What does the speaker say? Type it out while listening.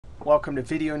Welcome to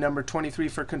video number 23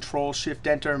 for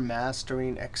Ctrl+Shift+Enter,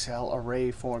 Mastering Excel Array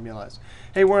Formulas.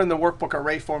 Hey, we're in the Workbook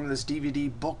Array Formulas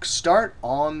DVD book. Start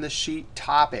on the sheet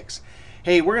topics.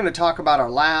 Hey, we're going to talk about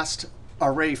our last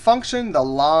array function, the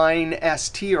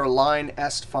LINEST or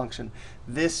LINEST function.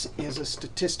 This is a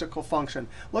statistical function.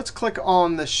 Let's click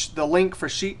on the link for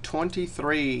sheet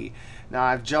 23. Now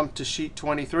I've jumped to sheet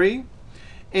 23.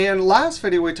 And last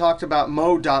video we talked about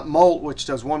mode.molt, which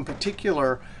does one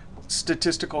particular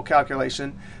statistical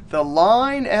calculation. The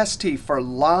LINEST for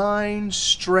line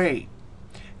straight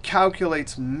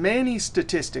calculates many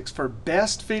statistics for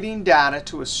best fitting data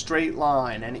to a straight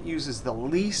line, and it uses the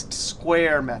least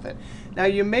square method. Now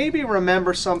you maybe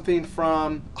remember something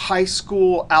from high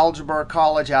school algebra,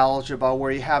 college algebra,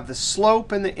 where you have the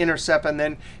slope and the intercept, and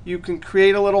then you can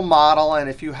create a little model, and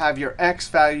if you have your x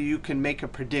value, you can make a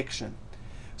prediction.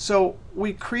 So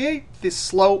we create the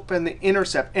slope and the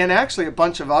intercept, and actually a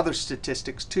bunch of other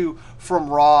statistics too, from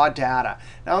raw data.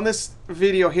 Now in this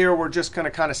video here, we're just going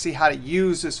to kind of see how to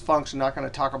use this function. Not going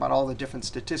to talk about all the different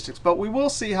statistics, but we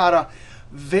will see how to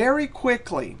very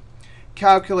quickly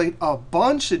calculate a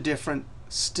bunch of different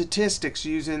statistics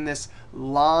using this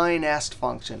LINEST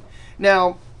function.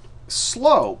 Now,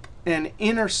 slope and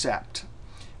intercept.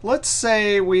 Let's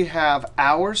say we have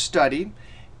hours studied.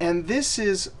 And this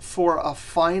is for a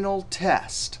final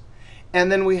test.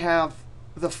 And then we have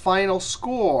the final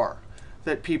score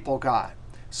that people got.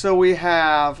 So we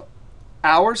have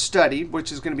hours studied,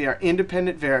 which is going to be our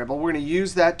independent variable. We're going to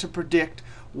use that to predict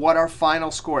what our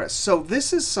final score is. So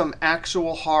this is some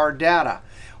actual hard data.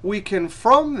 We can,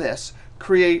 from this,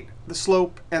 create the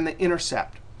slope and the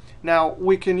intercept. Now,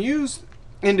 we can use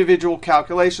individual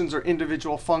calculations or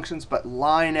individual functions, but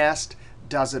LINEST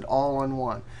does it all in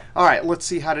one. All right, let's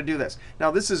see how to do this.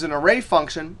 Now, this is an array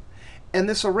function, and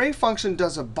this array function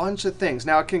does a bunch of things.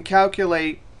 Now, it can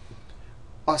calculate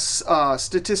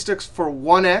statistics for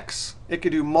 1x. It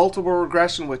could do multiple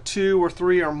regression with 2 or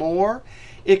 3 or more.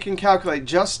 It can calculate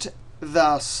just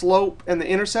the slope and the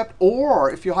intercept, or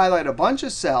if you highlight a bunch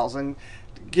of cells and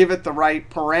give it the right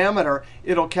parameter,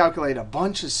 it'll calculate a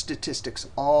bunch of statistics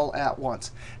all at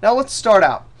once. Now, let's start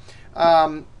out.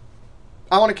 I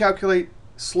want to calculate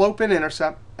slope and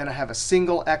intercept, and I have a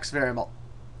single x variable,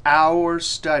 hours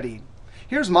studied.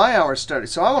 Here's my hours studied.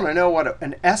 So I want to know what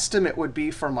an estimate would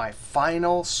be for my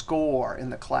final score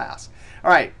in the class. All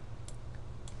right,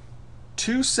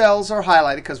 2 cells are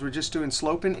highlighted because we're just doing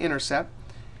slope and intercept,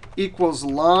 equals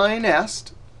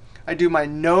LINEST. I do my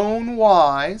known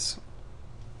y's,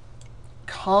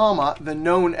 comma, the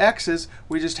known x's.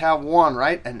 We just have one,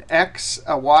 right? An x,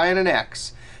 a y, and an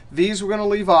x. These we're going to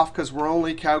leave off because we're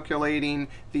only calculating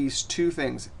these 2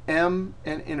 things, m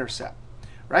and intercept,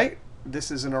 right? This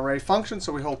is an array function,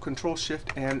 so we hold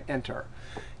Ctrl+Shift and Enter.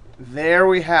 There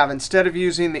we have, instead of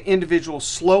using the individual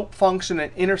slope function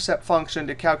and intercept function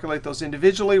to calculate those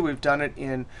individually, we've done it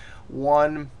in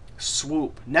one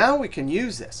swoop. Now we can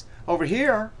use this. Over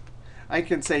here, I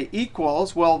can say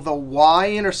equals, well, the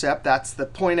y-intercept, that's the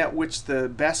point at which the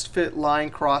best fit line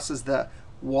crosses the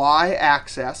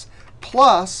y-axis,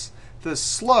 plus the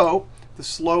slope. The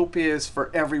slope is for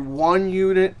every 1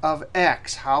 unit of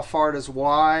x. How far does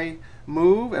y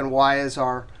move? And y is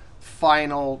our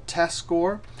final test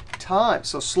score. Times.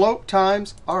 So slope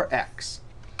times our x.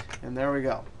 And there we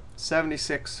go.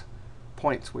 76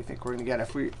 points we think we're going to get.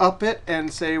 If we up it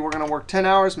and say we're going to work 10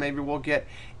 hours, maybe we'll get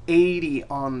 80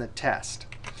 on the test.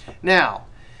 Now,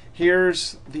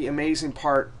 here's the amazing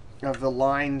part of the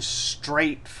line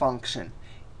straight function.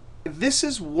 This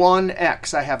is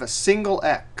 1x. I have a single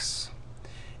x.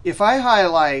 If I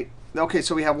highlight, OK,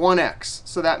 so we have 1x.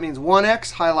 So that means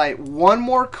 1x, highlight one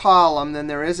more column than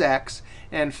there is x,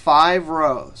 and 5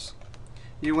 rows.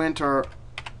 You enter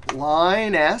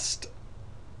LINEST,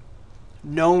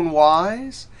 known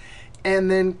y's, and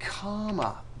then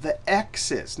comma, the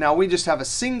x's. Now, we just have a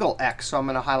single x, so I'm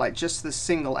going to highlight just the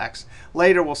single x.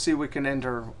 Later, we'll see we can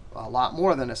enter a lot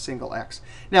more than a single x.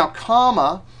 Now,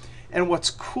 comma. And what's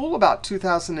cool about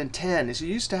 2010 is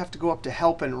you used to have to go up to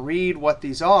help and read what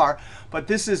these are. But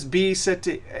this is b set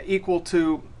to equal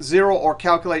to 0 or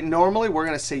calculate normally. We're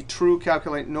going to say true,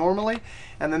 calculate normally.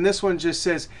 And then this one just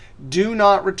says, do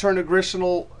not return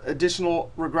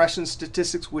additional regression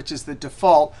statistics, which is the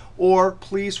default. Or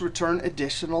please return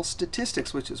additional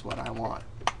statistics, which is what I want.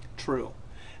 True.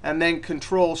 And then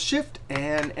Ctrl+Shift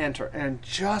and Enter. And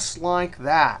just like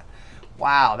that.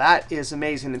 Wow, that is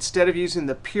amazing. Instead of using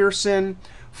the Pearson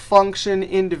function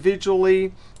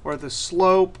individually, or the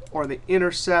slope, or the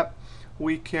intercept,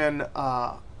 we can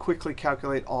quickly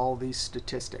calculate all these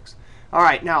statistics. All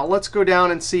right, now let's go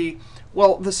down and see.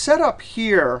 Well, the setup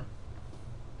here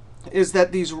is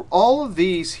that all of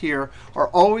these here are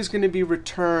always going to be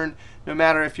returned no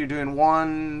matter if you're doing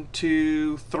 1,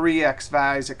 2, 3x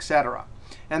values, etc.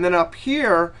 And then up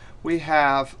here, we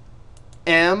have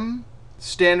m,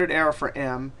 standard error for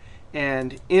m,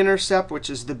 and intercept, which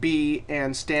is the b,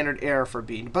 and standard error for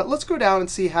b. But let's go down and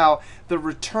see how the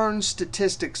return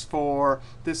statistics for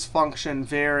this function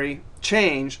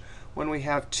change when we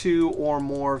have 2 or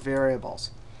more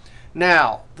variables.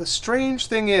 Now, the strange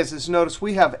thing is notice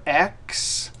we have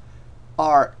x,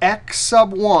 our x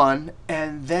sub 1,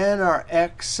 and then our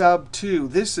x sub 2.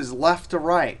 This is left to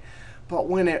right. But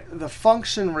when the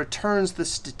function returns the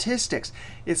statistics,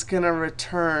 it's going to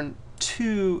return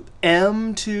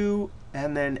m2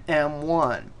 and then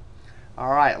m1.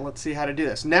 All right, let's see how to do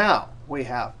this. Now, we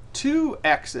have 2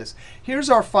 x's. Here's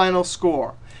our final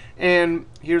score. And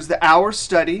here's the hour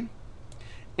study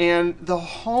and the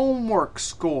homework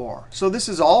score. So this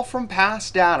is all from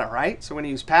past data, right? So we're going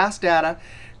to use past data,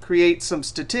 create some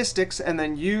statistics, and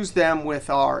then use them with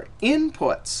our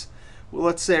inputs. Well,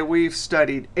 let's say we've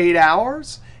studied 8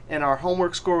 hours, and our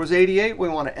homework score was 88. We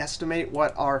want to estimate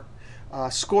what our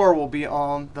score will be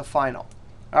on the final.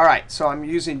 All right, so I'm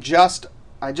using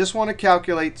I just want to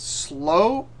calculate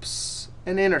slopes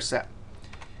and intercept.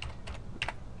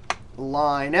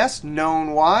 LINEST,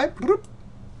 known y,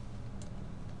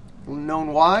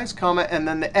 known y's, comma, and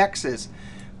then the x's.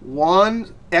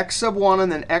 X sub 1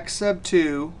 and then x sub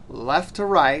 2, left to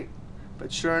right.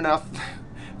 But sure enough,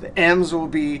 the m's will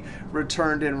be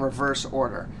returned in reverse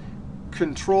order.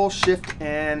 Ctrl+Shift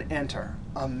and Enter.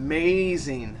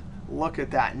 Amazing. Look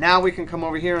at that. Now we can come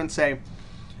over here and say,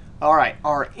 all right,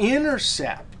 our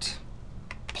intercept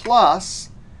plus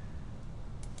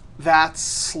that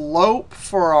slope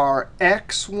for our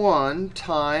x1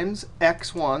 times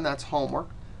x1, that's homework,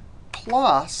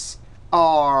 plus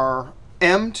our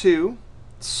m2,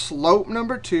 slope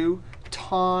number 2,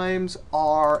 times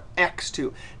our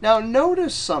x2. Now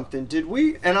notice something.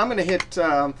 And I'm going to hit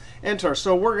Enter.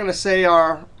 So we're going to say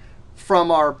from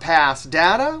our past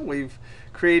data, we've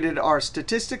created our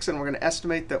statistics, and we're going to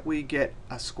estimate that we get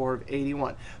a score of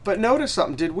 81. But notice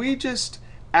something. Did we just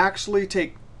actually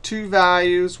take 2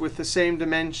 values with the same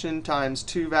dimension times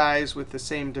 2 values with the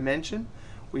same dimension?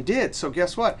 We did. So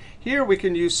guess what? Here we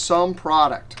can use sum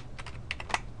product.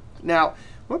 Now,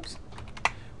 whoops.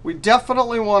 We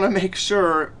definitely want to make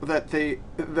sure that the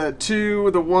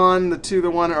 2, the 1, the 2, the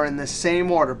 1 are in the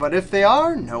same order. But if they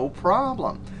are, no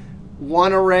problem.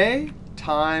 One array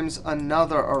times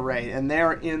another array, and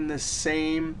they're in the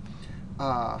same,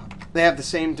 they have the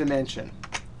same dimension.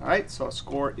 All right, so a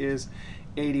score is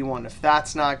 81. If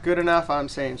that's not good enough, I'm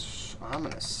saying I'm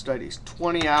going to study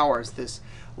 20 hours this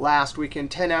last weekend,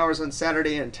 10 hours on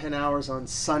Saturday and 10 hours on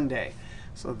Sunday.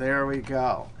 So there we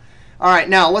go. All right,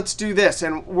 now let's do this.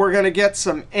 And we're going to get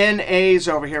some NAs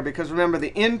over here, because remember,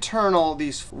 the internal,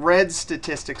 these red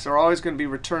statistics are always going to be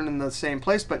returned in the same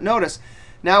place. But notice,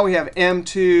 now we have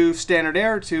m2 standard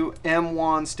error 2,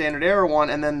 m1 standard error 1,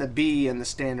 and then the b in the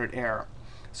standard error.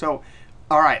 So,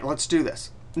 all right, let's do this.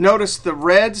 Notice the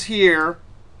reds here,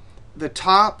 the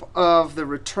top of the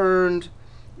returned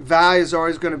value is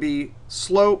always going to be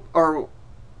slope or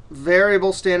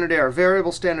variable standard error,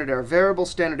 variable standard error, variable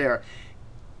standard error.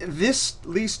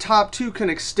 These top 2 can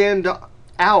extend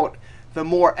out the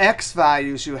more x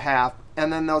values you have,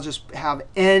 and then they'll just have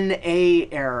NA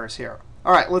errors here.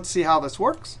 All right, let's see how this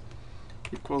works.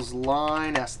 Equals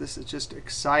LINEST. This is just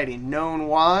exciting. Known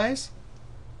y's.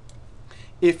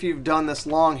 If you've done this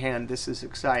longhand, this is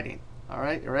exciting. All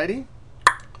right, you ready?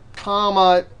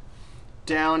 Comma,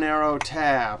 down arrow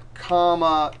tab,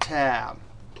 comma, tab.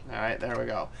 All right, there we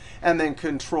go. And then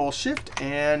Control-Shift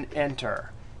and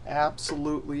Enter.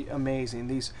 Absolutely amazing.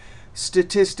 These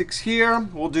statistics here,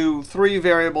 we'll do 3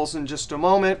 variables in just a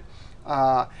moment.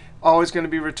 Always going to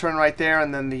be returned right there,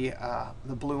 and then the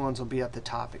blue ones will be at the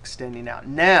top extending out.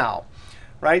 Now,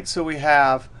 right, so we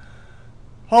have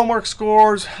homework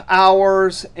scores,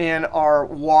 hours, and our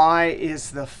y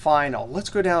is the final. Let's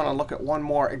go down and look at one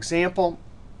more example.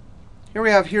 Here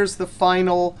we have, here's the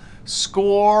final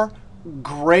score.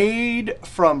 Grade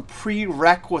from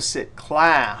prerequisite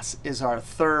class is our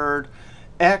third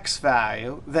x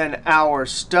value. Then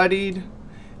hours studied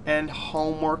and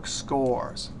homework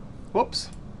scores. Whoops.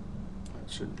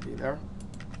 That shouldn't be there.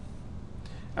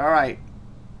 All right.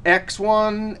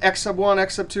 x1, x sub 1,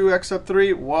 x sub 2, x sub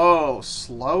 3. Whoa.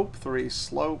 Slope 3,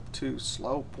 slope 2,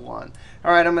 slope 1.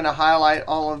 All right. I'm going to highlight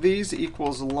all of these.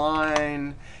 Equals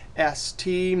line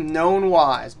st, known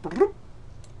y's,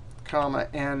 comma,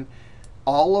 and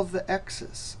all of the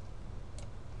x's.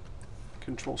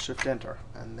 Ctrl+Shift+Enter.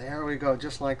 And there we go,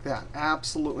 just like that.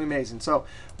 Absolutely amazing. So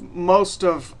most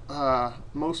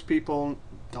people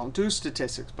don't do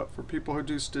statistics, but for people who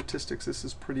do statistics, this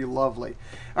is pretty lovely.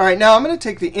 All right, now I'm going to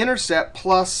take the intercept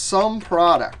plus sum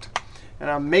product. And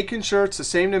I'm making sure it's the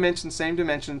same dimension,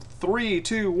 3,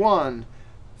 2, 1,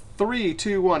 3,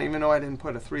 2, 1, even though I didn't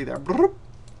put a 3 there.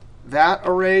 That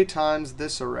array times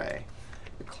this array.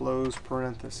 Close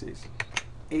parentheses.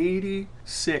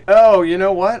 86. Oh, you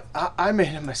know what? I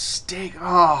made a mistake.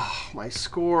 Oh, my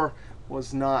score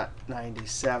was not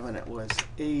 97. It was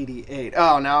 88.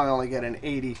 Oh, now I only get an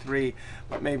 83.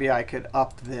 But maybe I could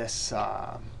up this.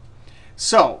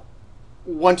 So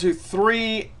 1, 2,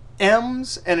 3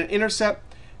 m's and an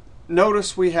intercept.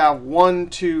 Notice we have 1,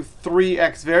 2, 3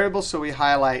 x variables. So we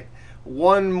highlight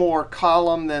one more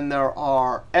column than there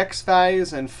are x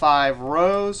values and 5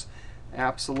 rows.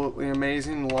 Absolutely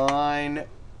amazing.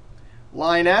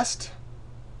 LINEST,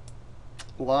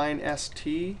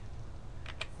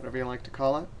 whatever you like to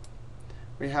call it.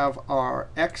 We have our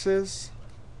x's,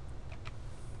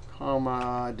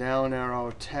 comma, down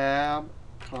arrow, tab,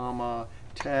 comma,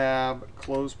 tab,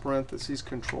 close parentheses,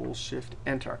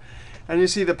 Ctrl+Shift+Enter. And you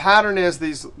see the pattern is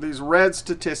these red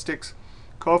statistics,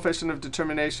 coefficient of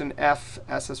determination, F,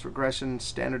 SS regression,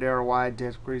 standard error, Y,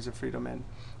 degrees of freedom, and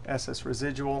SS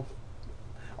residual.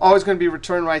 Always going to be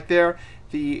returned right there.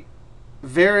 The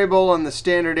variable and the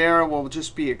standard error will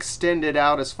just be extended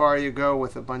out as far as you go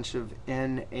with a bunch of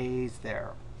NAs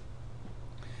there.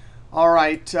 All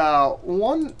right,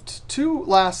 two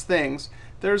last things.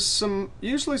 There's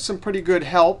usually some pretty good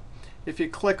help if you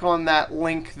click on that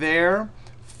link there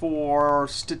for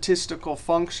statistical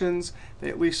functions. They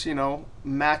at least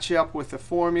match up with the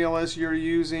formulas you're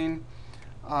using.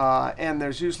 And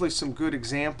there's usually some good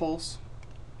examples.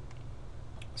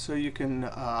 So you can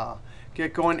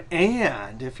get going.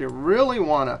 And if you really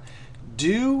want to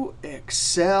do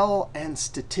Excel and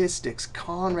statistics,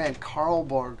 Conrad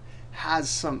Karlberg has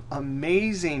some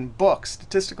amazing books,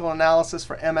 Statistical Analysis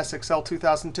for MS Excel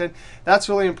 2010. That's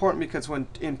really important because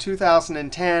in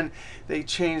 2010, they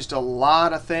changed a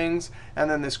lot of things. And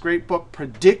then this great book,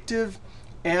 Predictive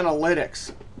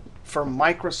Analytics for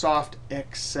Microsoft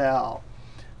Excel.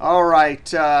 All right,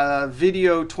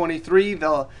 video 23,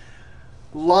 the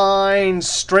line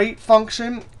straight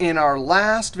function. In our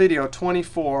last video,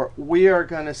 24, we are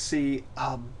going to see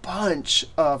a bunch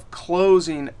of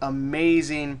closing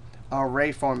amazing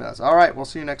array formulas. All right, we'll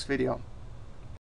see you next video.